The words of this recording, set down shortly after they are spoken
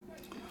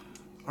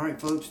All right,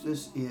 folks,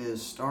 this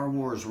is Star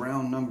Wars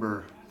round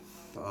number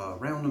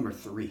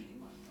 3.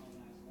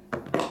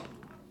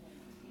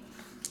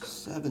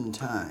 7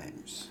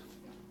 times.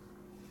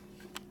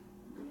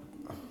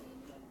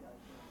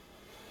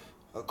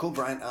 Cool,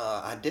 Brian.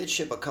 I did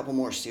ship a couple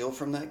more steel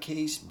from that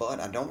case, but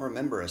I don't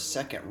remember a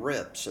second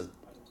rip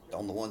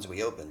on the ones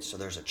we opened. So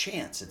there's a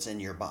chance it's in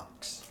your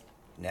box.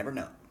 Never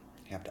know.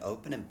 You have to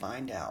open and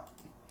find out.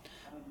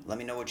 Let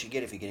me know what you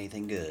get if you get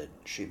anything good.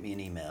 Shoot me an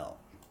email.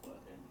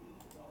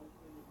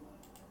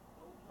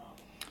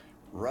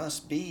 Russ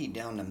B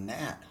down to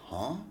Matt,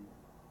 huh?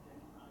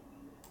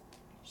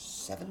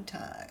 7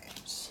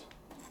 times.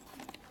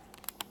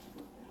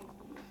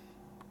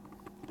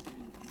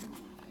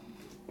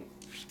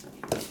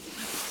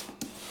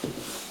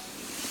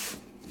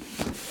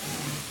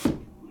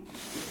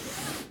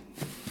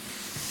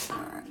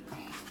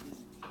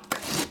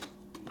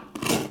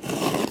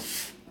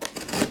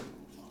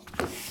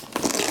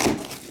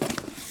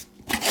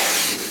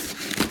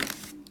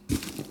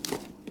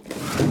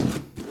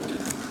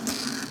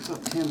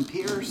 Tim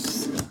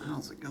Pierce,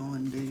 how's it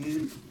going,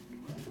 dude?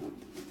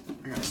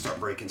 I gotta start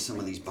breaking some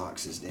of these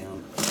boxes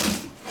down. I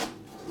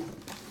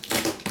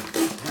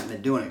haven't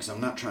been doing it because I'm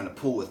not trying to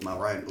pull with my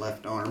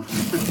left arm.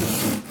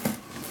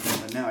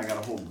 But now I got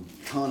a whole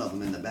ton of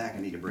them in the back I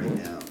need to break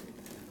down.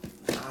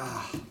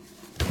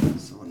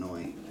 So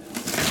annoying.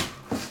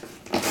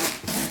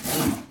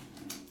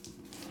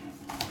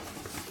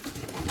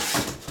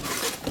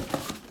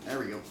 There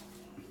we go.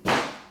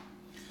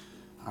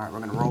 All right, we're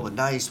going to roll the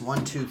dice.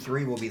 1, 2,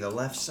 3 will be the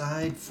left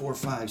side. 4,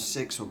 5,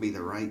 6 will be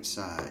the right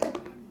side.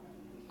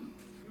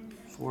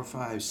 4,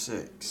 5,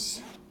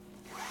 6.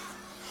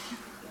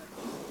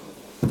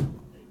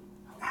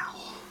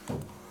 Ow.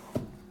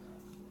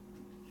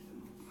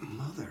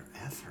 Mother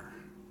effer.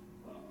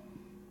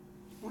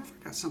 What if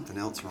I got something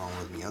else wrong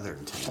with me other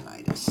than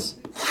tendonitis?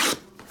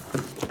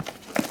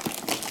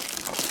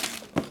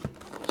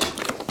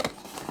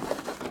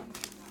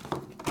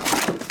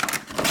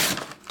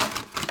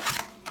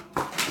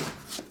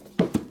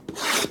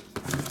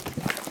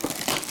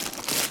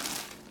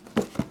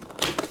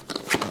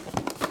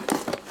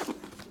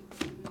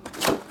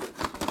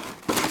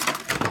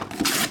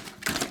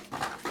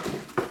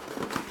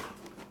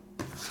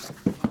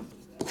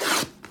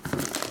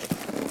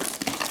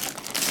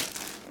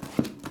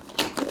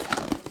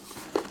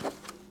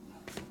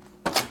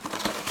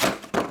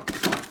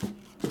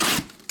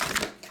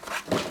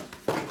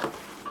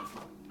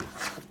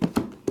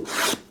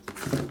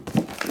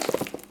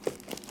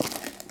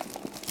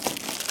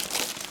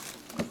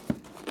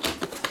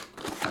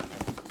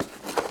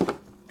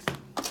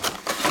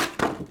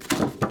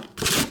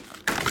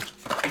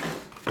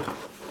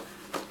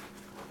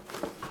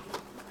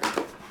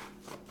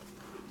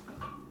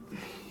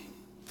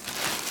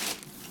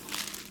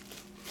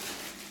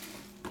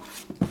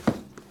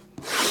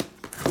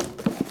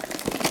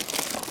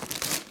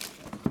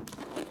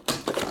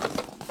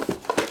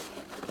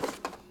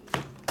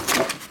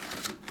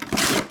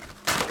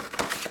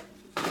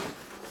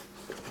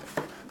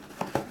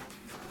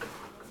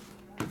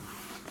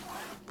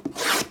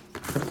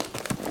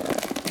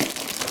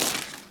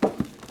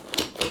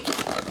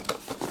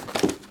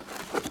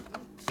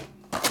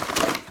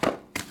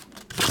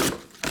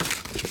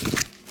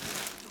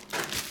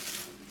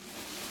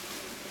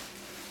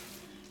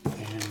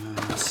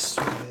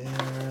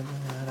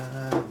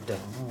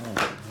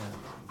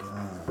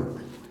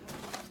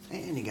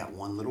 And you got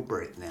one little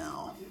break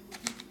now.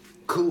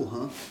 Cool,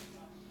 huh?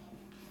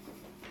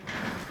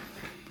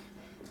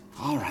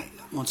 All right.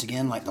 Once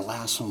again, like the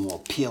last one, we'll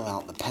peel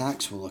out the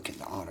packs. We'll look at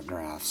the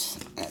autographs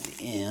at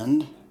the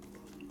end.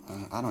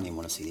 I don't even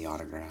want to see the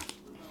autograph.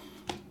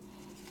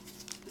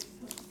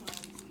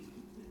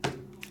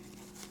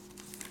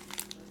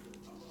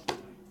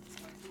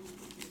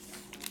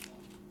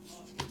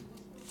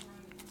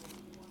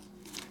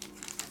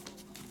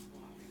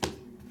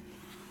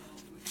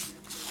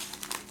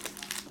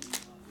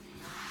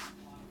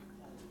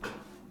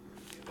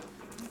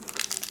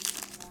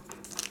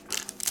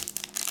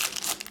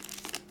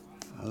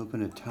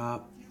 Open the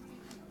top,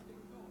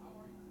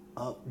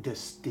 up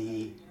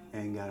Dusty,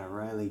 and got a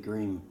Riley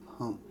Green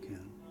pumpkin.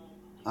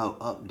 Oh,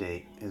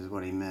 update is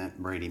what he meant,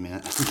 Brady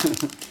meant.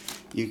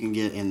 You can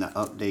get in the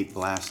update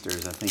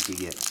blasters. I think you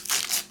get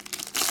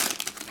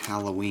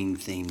Halloween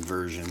themed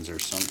versions or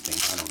something.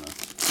 I don't know.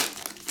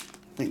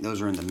 I think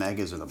those are in the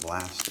megas or the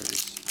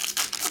blasters.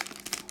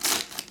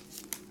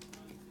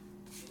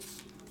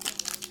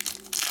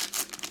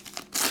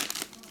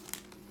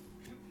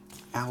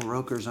 Al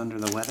Roker's under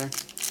the weather.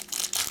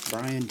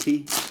 Brian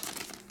T.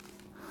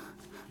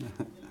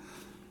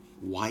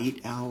 White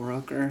Al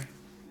Roker.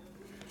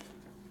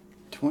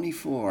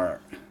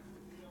 24.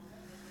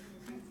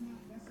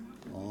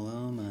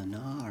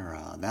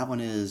 Luminara. That one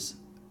is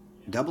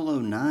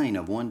 009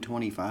 of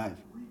 125.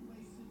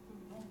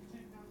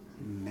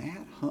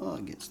 Matt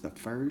Hug gets the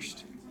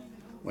first.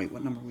 Wait,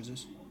 what number was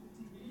this?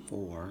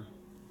 4.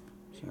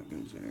 So that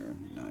goes there.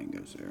 9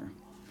 goes there.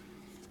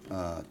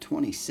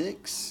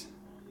 26.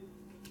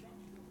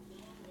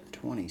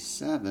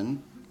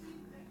 27.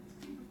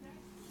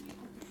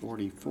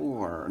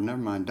 44. Never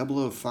mind.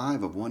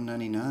 005 of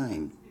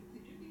 199.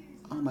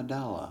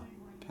 Amidala.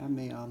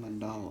 Padme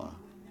Amidala.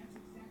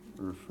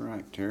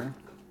 Refractor.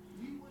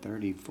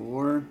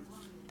 34.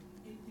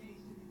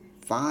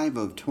 5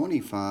 of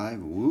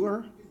 25.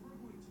 Wooer.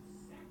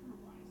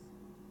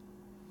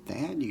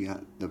 Thad, you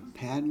got the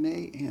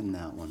Padme and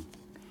that one.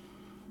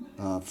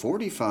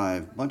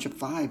 45. Bunch of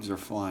 5s are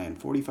flying.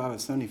 45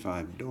 of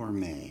 75.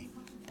 Dorme.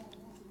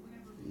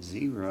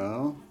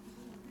 0.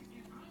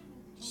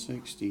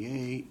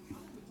 68.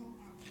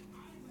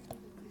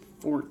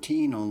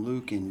 14 on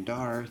Luke and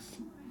Darth.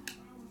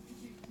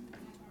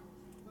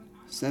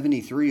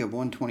 73 of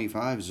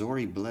 125.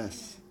 Zori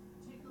Bliss.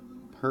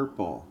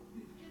 Purple.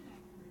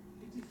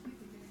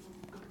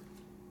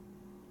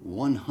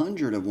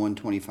 100 of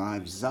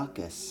 125.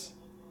 Zuckus.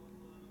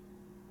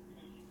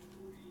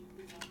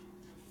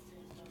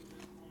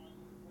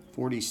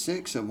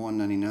 46 of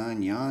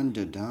 199. Jan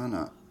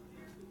Dodonna.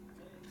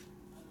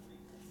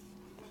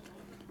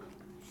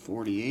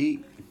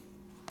 48.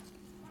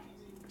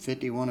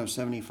 51 of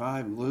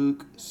 75.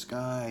 Luke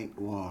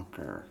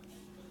Skywalker.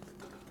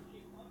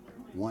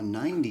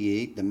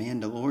 198. The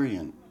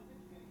Mandalorian.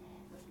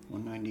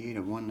 198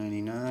 of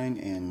 199.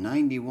 And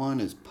 91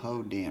 is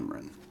Poe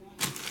Dameron.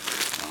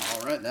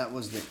 Alright, that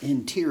was the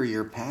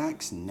interior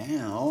packs.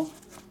 Now,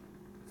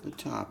 the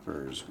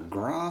toppers.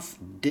 Groff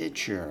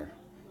Ditcher.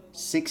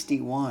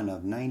 61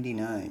 of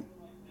 99.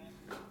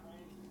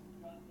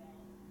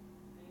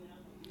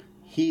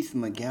 Heath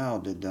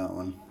McGow did that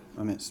one.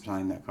 I meant to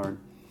sign that card.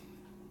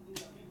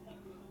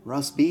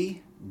 Russ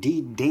B.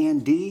 Dan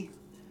D.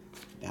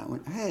 That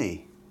one.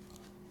 Hey.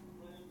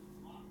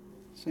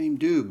 Same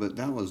dude, but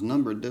that was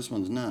numbered. This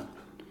one's not.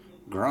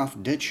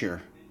 Groff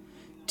Ditcher.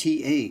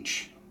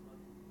 TH.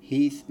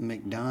 Heath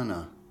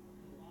McDonough.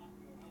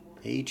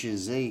 H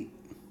is 8.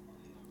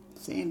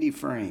 Sandy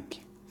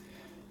Frank.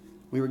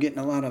 We were getting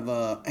a lot of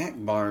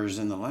Akbars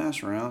in the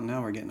last round.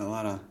 Now we're getting a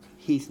lot of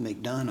Heath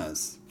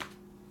McDonoughs.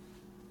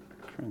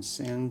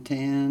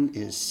 Santan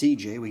is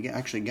CJ. We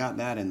actually got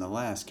that in the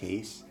last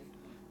case.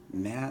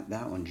 Matt,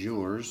 that one's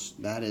yours.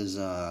 That is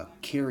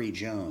Kerry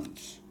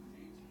Jones.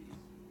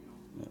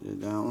 That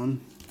did that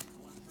one.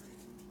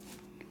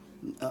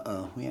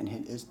 We hadn't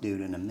hit this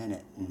dude in a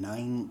minute.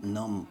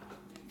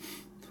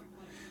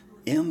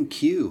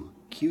 MQ.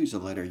 Q's a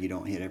letter you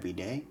don't hit every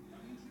day.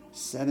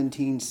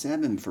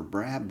 17-7 for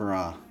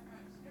Bradbra.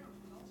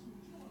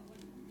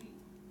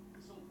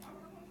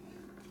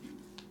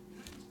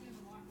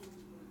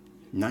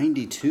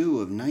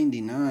 $92 of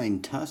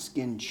 99.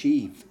 Tuscan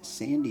Chief.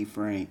 Sandy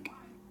Frank.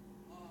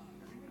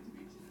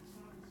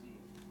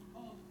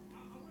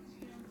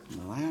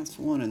 The last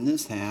one in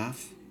this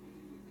half.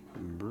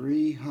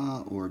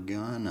 Briha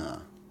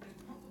Organa.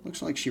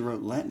 Looks like she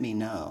wrote Let Me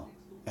Know.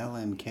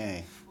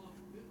 LMK.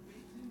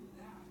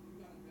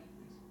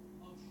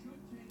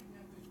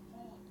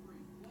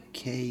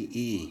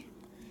 KE.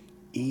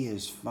 E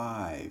is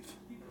 5.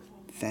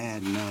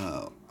 Thad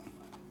No.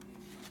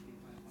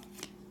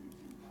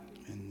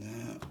 And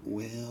that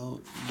will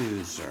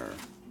do, sir.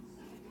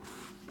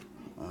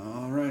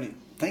 Alrighty.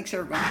 Thanks,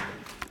 everybody.